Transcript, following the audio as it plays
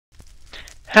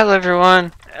Hello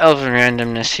everyone, Elven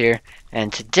Randomness here,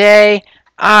 and today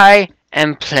I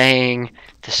am playing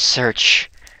The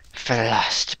Search for the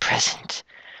Lost Present.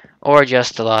 Or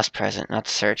just The Lost Present, not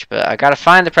The Search, but I gotta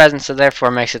find the present, so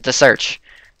therefore makes it The Search.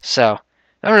 So,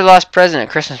 remember The Lost Present, a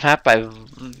Christmas map by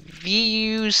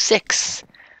View6.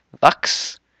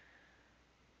 Lux?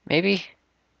 Maybe?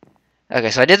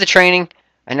 Okay, so I did the training.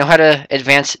 I know how to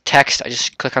advance text. I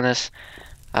just click on this.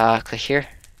 Click here.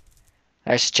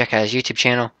 I just check out his YouTube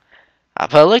channel. I'll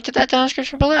put a link to that down in the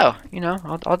description below. You know,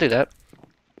 I'll do that.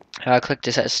 Click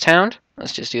this as sound.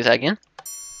 Let's just do that again.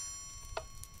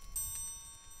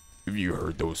 If you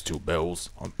heard those two bells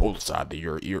on both sides of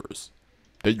your ears,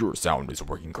 then your sound is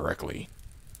working correctly.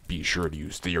 Be sure to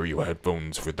use stereo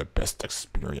headphones for the best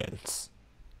experience.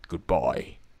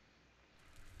 Goodbye.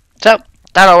 So,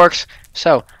 that all works.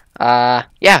 So,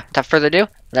 yeah, without further ado,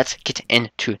 let's get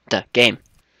into the game.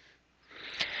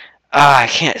 I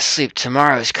can't sleep.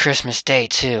 Tomorrow's Christmas Day,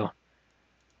 too.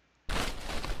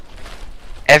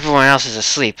 Everyone else is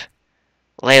asleep.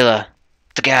 Layla.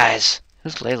 The guys.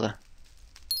 Who's Layla?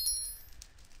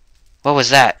 What was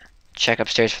that? Check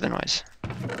upstairs for the noise.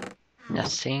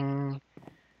 Nothing.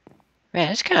 Man,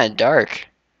 it's kind of dark.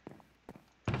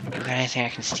 You got anything I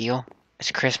can steal?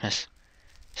 It's Christmas.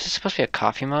 Is this supposed to be a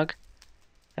coffee mug?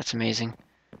 That's amazing.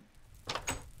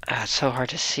 It's so hard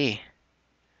to see.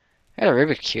 I got a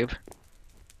Rubik's Cube.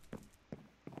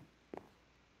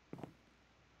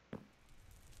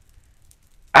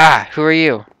 Who are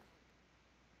you?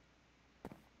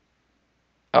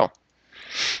 Oh.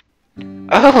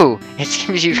 Oh! It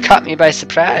seems you've caught me by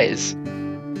surprise.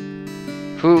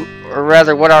 Who, or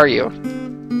rather, what are you?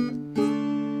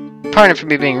 Pardon for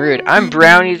me being rude. I'm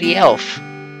Brownie the Elf.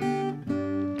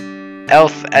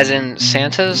 Elf as in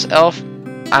Santa's elf?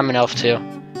 I'm an elf too.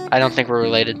 I don't think we're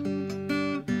related.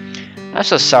 I'm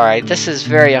so sorry. This is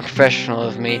very unprofessional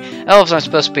of me. Elves aren't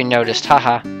supposed to be noticed.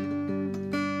 Haha.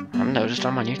 I'm noticed.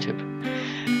 I'm on YouTube.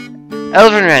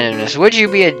 Elven Randomness. Would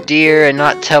you be a dear and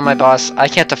not tell my boss I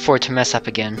can't afford to mess up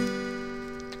again?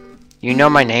 You know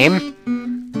my name?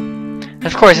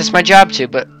 Of course, it's my job to,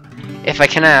 but if I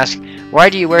can ask, why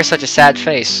do you wear such a sad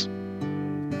face?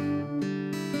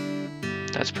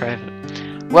 That's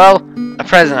private. Well, a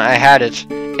present. I had it.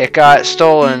 It got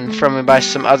stolen from me by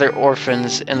some other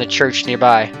orphans in the church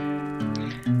nearby.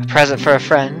 A present for a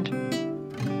friend?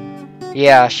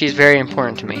 Yeah, she's very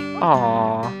important to me.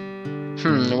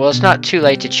 Aww. Well, it's not too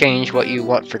late to change what you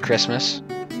want for Christmas.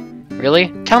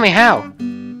 Really? Tell me how.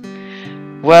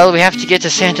 Well, we have to get to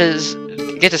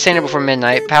Santa before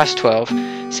midnight, past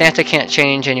 12. Santa can't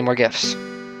change any more gifts.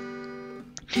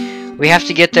 We have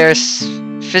to get there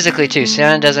physically too.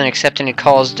 Santa doesn't accept any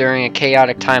calls during a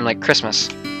chaotic time like Christmas.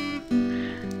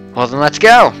 Well, then let's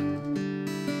go.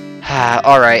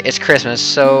 Alright, it's Christmas,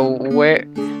 so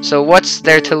what's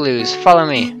there to lose? Follow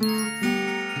me.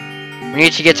 We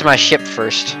need to get to my ship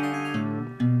first.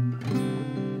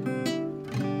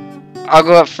 I'll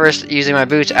go up first using my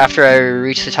boots. After I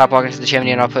reach the top, walk into the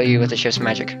chimney, and I'll put you with the ship's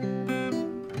magic.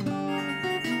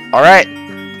 Alright.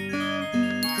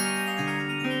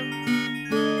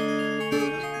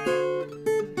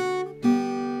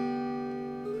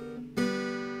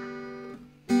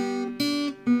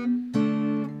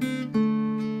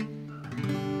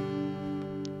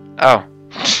 Oh.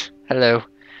 Hello.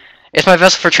 It's my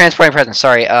vessel for transporting presents.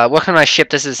 Sorry. Welcome to my ship.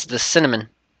 This is the Cinnamon.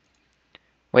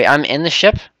 Wait, I'm in the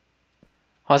ship?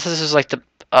 Oh, I thought this was like the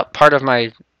part of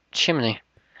my chimney.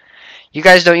 You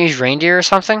guys don't use reindeer or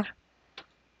something?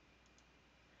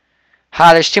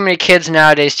 There's too many kids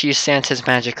nowadays to use Santa's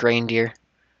magic reindeer.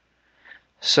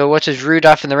 So what does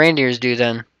Rudolph and the reindeers do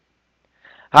then?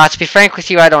 To be frank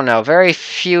with you, I don't know. Very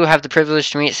few have the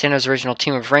privilege to meet Santa's original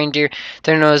team of reindeer.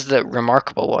 They're known as the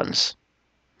Remarkable Ones.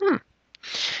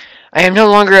 I am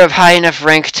no longer of high enough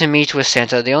rank to meet with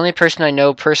Santa. The only person I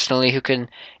know personally who can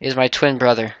is my twin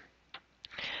brother.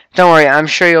 Don't worry, I'm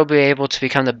sure you'll be able to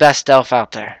become the best elf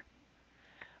out there.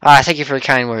 Thank you for the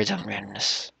kind words on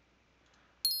randomness.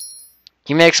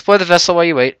 You may explore the vessel while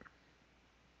you wait.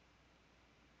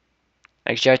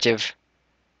 Objective.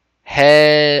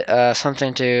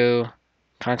 Something to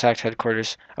contact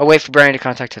headquarters. Oh, wait for Brian to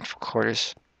contact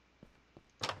headquarters.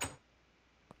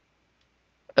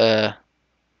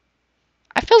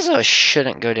 I feel as though I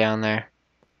shouldn't go down there.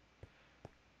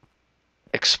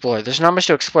 Explore. There's not much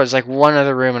to explore. There's like one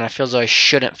other room, and I feel as though I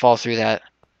shouldn't fall through that.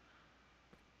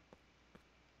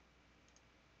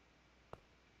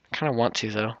 I kind of want to,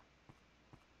 though.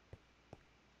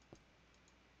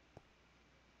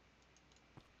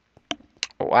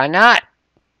 Why not?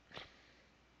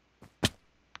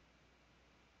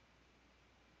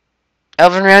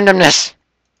 Elven Randomness.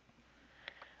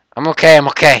 I'm okay, I'm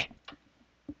okay.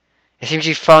 It seems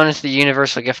you've fallen into the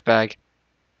universal gift bag.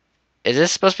 Is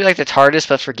this supposed to be like the TARDIS,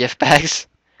 but for gift bags?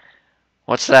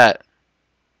 What's that?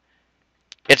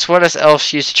 It's what us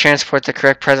elves use to transport the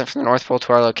correct present from the North Pole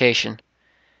to our location.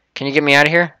 Can you get me out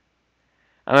of here?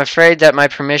 I'm afraid that my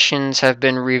permissions have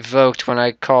been revoked when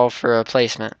I call for a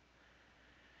placement.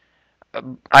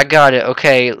 I got it.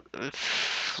 Okay.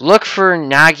 Look for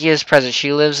Nagia's present.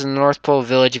 She lives in the North Pole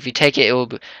village. If you take it, it will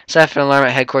set off an alarm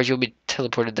at headquarters. You'll be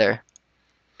teleported there.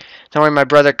 Don't worry, my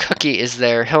brother Cookie is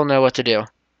there. He'll know what to do.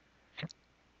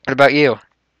 What about you?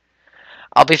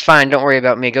 I'll be fine. Don't worry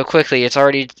about me. Go quickly. It's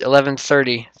already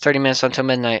 11:30. 30 minutes until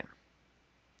midnight.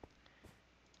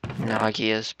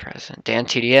 Nagia's present. Dan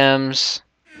TDMs.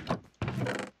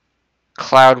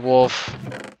 Cloud Wolf.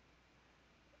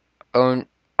 On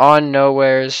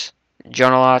Nowheres.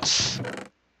 Jonalots.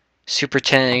 Super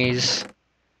Tennies.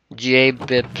 J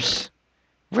Bips.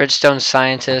 Redstone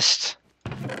Scientist.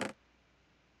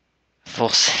 Full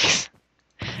 6.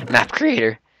 Map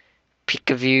Creator.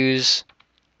 Pika Views.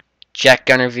 Jack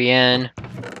Gunner VN.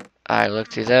 I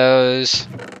looked through those.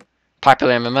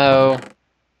 Popular MMO.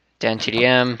 Dan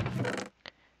TDM.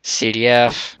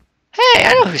 CDF. Hey,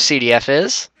 I know who CDF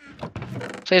is.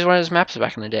 Plays one of his maps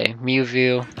back in the day.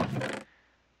 Mewview.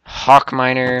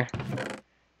 Hawkminer.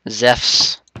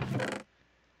 Zephs.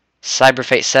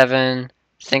 Cyberfate 7.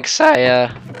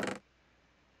 Thinksaya.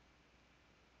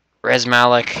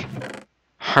 Resmalik.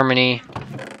 Harmony.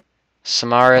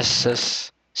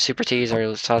 Samaris. Super T's, I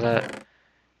already saw that.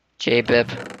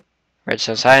 JBip.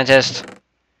 Redstone Scientist.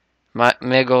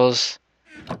 Miggles.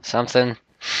 Something.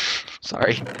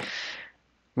 Sorry.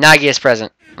 Nagia's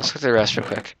present. Let's look through the rest real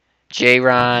quick.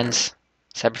 J-Rons.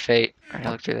 Cyberfate. Alright,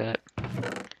 I'll look through that.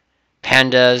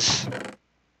 Pandas.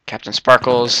 Captain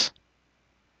Sparkles.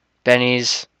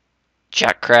 Benny's.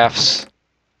 Jackcrafts.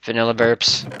 Vanilla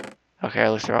Burps. Okay, I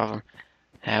looked through all of them.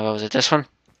 And what was it? This one?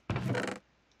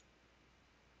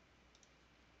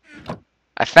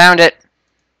 I found it.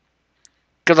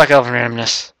 Good luck, Elven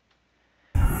Randomness.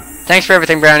 Thanks for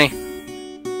everything, Brownie.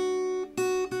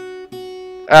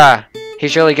 Ah,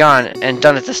 he's really gone and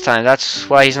done it this time. That's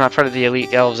why he's not part of the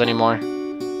elite elves anymore.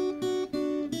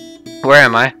 Where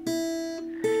am I?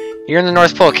 You're in the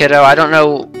North Pole, kiddo. I don't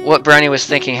know what Brownie was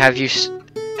thinking. Having you still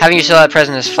that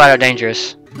present is flat out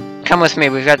dangerous. Come with me.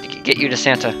 We've got to get you to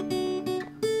Santa.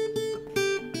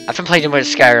 I've been playing too much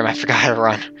Skyrim. I forgot how to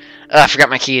run. I forgot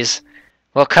my keys.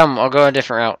 Well, come, I'll go a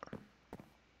different route.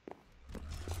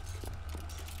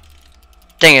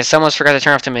 Dang it, someone's forgot to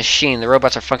turn off the machine. The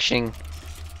robots are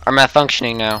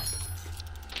malfunctioning now.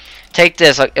 Take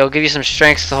this, it'll give you some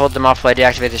strength to hold them off while I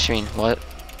deactivate the machine. What?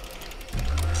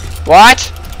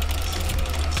 What?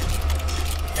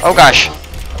 Oh gosh.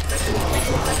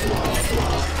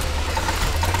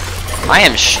 I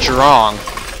am strong.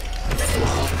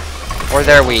 Or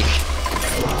they're weak.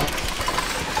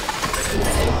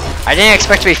 I didn't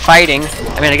expect to be fighting.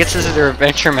 I mean, I guess this is their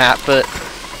adventure map, but...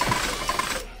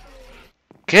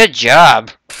 Good job.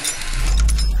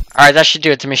 Alright, that should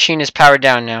do it. The machine is powered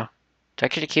down now. Do I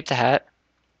get to keep the hat?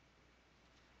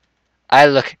 I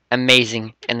look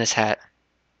amazing in this hat.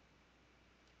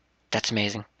 That's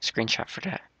amazing. Screenshot for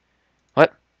that.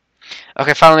 What?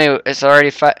 Okay, follow me. It's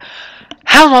already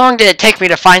How long did it take me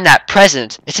to find that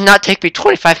present? It did not take me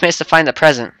 25 minutes to find the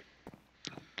present.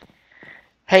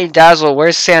 Hey, Dazzle,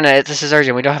 where's Santa? This is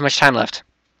urgent. We don't have much time left.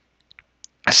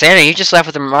 Santa, you just left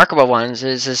with the remarkable ones.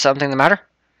 Is something the matter?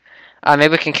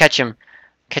 Maybe we can catch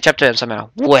up to him somehow.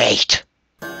 Wait!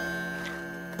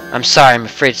 I'm sorry, I'm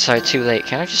afraid it's too late.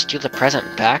 Can I just steal the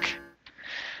present back?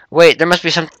 Wait,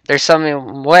 there's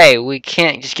some way. We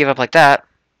can't just give up like that.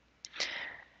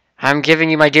 I'm giving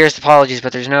you my dearest apologies,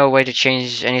 but there's no way to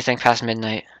change anything past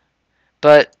midnight.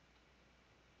 But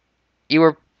you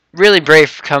were really brave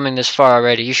for coming this far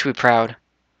already. You should be proud.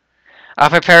 I'll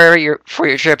prepare for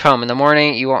your trip home. In the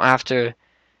morning, you won't have to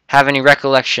have any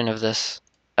recollection of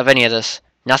any of this.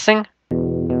 Nothing?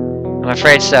 I'm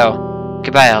afraid so.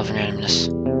 Goodbye, Elven Randomness.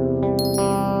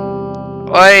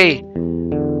 Oi!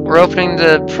 We're opening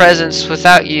the presents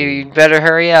without you. You'd better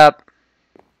hurry up.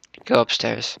 Go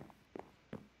upstairs.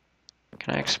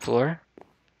 Can I explore?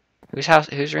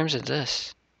 Whose rooms is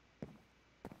this?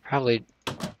 Probably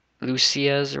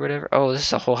Lucia's or whatever. Oh, this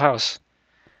is a whole house.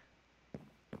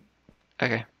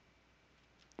 Okay.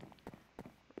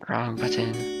 Wrong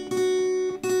button.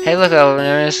 Hey, look, Elven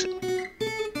Randomness.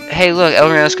 Hey, look,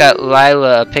 Elven Randomness got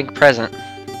Lila a pink present.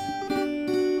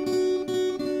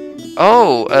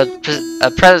 Oh,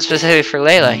 a present specifically for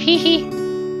Layla. Hee hee.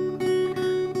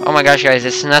 Oh my gosh, guys,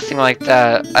 it's nothing like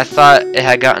that. I thought it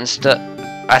had gotten stuck.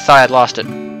 I thought I had lost it.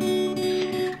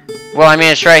 Well, I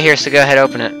mean, it's right here, so go ahead and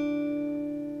open it.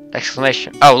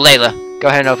 Exclamation. Oh, Layla. Go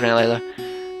ahead and open it, Layla.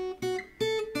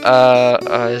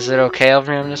 Is it okay,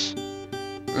 Elvin?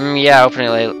 Yeah, open it,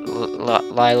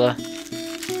 Lila.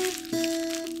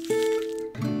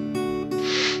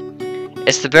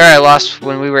 It's the bear I lost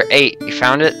when we were 8. You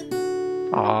found it?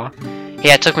 Aw.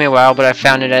 Yeah, it took me a while, but I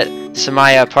found it at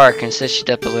Samaya Park and stitched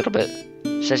it up a little bit.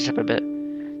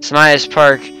 Samaya's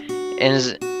Park in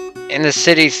the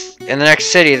next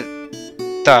city.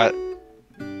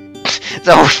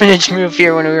 The orphanage moved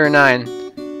here when we were 9.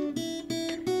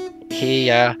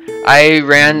 I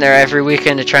ran there every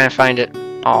weekend to try and find it.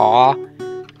 Aw.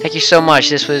 Thank you so much.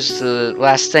 This was the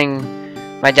last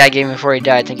thing my dad gave me before he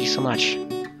died. Thank you so much.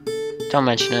 Don't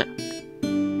mention it.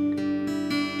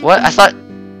 What? I thought...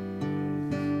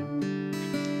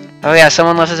 Oh yeah,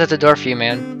 someone left us at the door for you,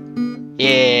 man.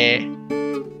 Yeah.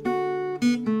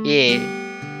 Yeah.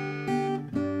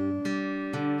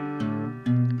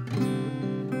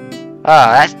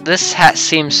 Ah, this hat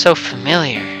seems so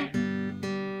familiar.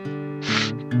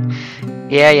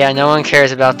 Yeah, no one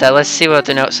cares about that. Let's see what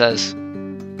the note says.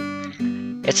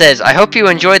 It says, I hope you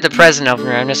enjoyed the present, Elvin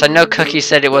Ramnus. I know Cookie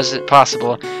said it wasn't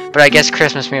possible, but I guess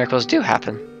Christmas miracles do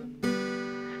happen.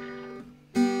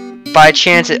 By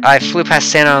chance, I flew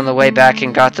past Santa on the way back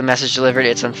and got the message delivered.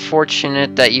 It's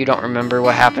unfortunate that you don't remember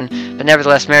what happened, but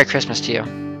nevertheless, Merry Christmas to you.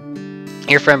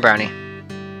 Your friend, Brownie.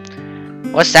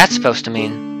 What's that supposed to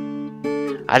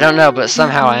mean? I don't know, but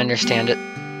somehow I understand it.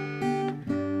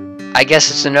 I guess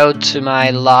it's an ode to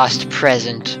my lost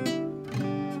present.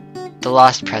 The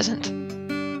lost present.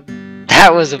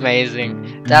 That was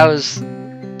amazing.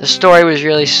 The story was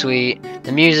really sweet.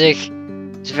 The music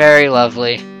is very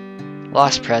lovely.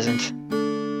 Lost present.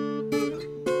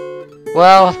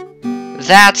 Well,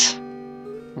 that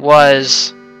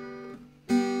was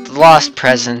the lost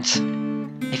present.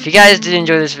 If you guys did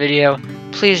enjoy this video,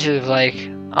 please leave a like.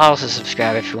 Also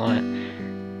subscribe if you want.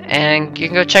 And you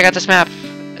can go check out this map.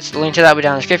 The link to that will be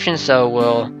down in the description, so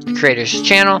will the creator's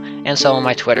channel, and so will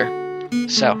my Twitter.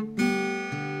 So,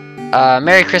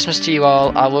 Merry Christmas to you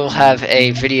all. I will have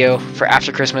a video for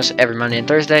after Christmas every Monday and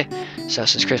Thursday. So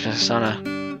since Christmas is on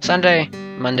a Sunday,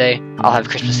 Monday, I'll have a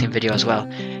Christmas themed video as well.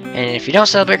 And if you don't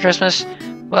celebrate Christmas,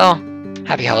 well,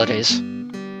 happy holidays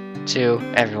to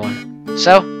everyone.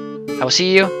 So, I will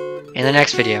see you in the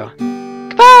next video.